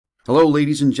Hello,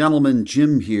 ladies and gentlemen.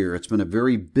 Jim here. It's been a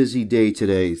very busy day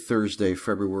today, Thursday,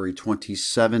 February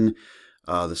 27.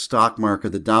 The stock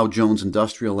market, the Dow Jones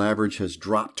Industrial Average, has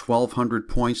dropped 1,200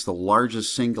 points, the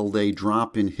largest single-day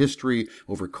drop in history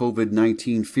over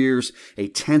COVID-19 fears. A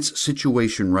tense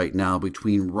situation right now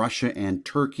between Russia and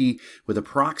Turkey, with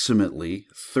approximately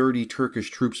 30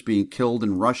 Turkish troops being killed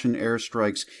in Russian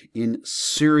airstrikes in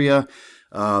Syria.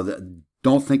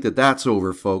 Don't think that that's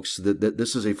over, folks. That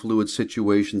this is a fluid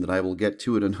situation that I will get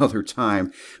to at another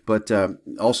time. But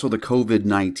also the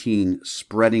COVID-19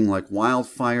 spreading like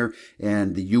wildfire,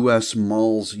 and the U.S.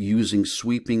 Mulls using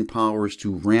sweeping powers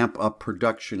to ramp up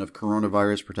production of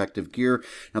coronavirus protective gear.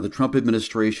 Now, the Trump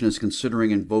administration is considering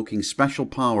invoking special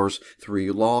powers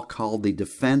through a law called the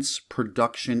Defense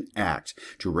Production Act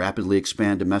to rapidly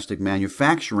expand domestic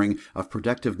manufacturing of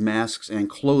protective masks and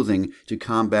clothing to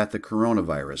combat the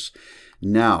coronavirus.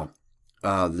 Now,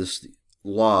 this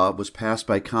law was passed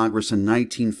by Congress in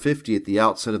 1950 at the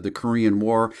outset of the Korean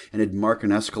War, and it'd mark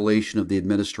an escalation of the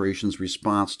administration's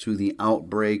response to the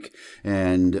outbreak.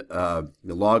 And the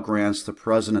law grants the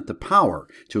president the power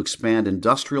to expand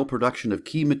industrial production of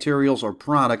key materials or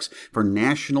products for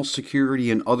national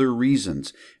security and other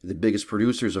reasons. The biggest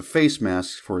producers of face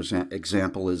masks, for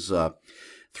example, is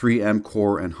 3M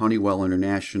Corp and Honeywell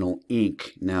International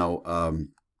Inc. Now,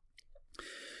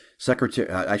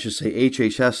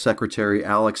 HHS Secretary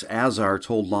Alex Azar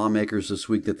told lawmakers this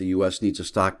week that the U.S. needs a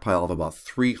stockpile of about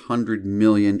 300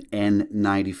 million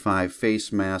N95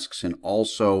 face masks and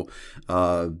also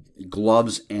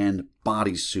gloves and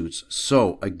bodysuits.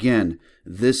 So, again,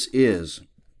 this is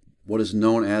what is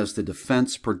known as the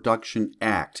Defense Production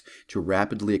Act to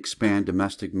rapidly expand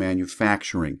domestic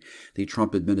manufacturing. The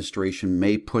Trump administration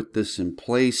may put this in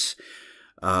place.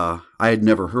 I had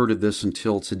never heard of this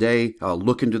until today.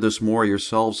 Look into this more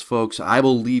yourselves, folks. I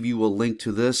will leave you a link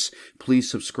to this. Please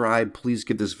subscribe. Please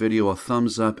give this video a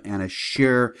thumbs up and a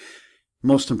share.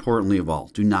 Most importantly of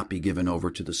all, do not be given over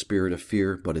to the spirit of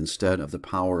fear, but instead of the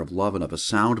power of love and of a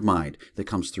sound mind that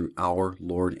comes through our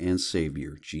Lord and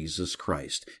Savior, Jesus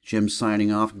Christ. Jim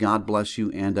signing off. God bless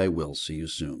you, and I will see you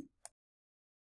soon.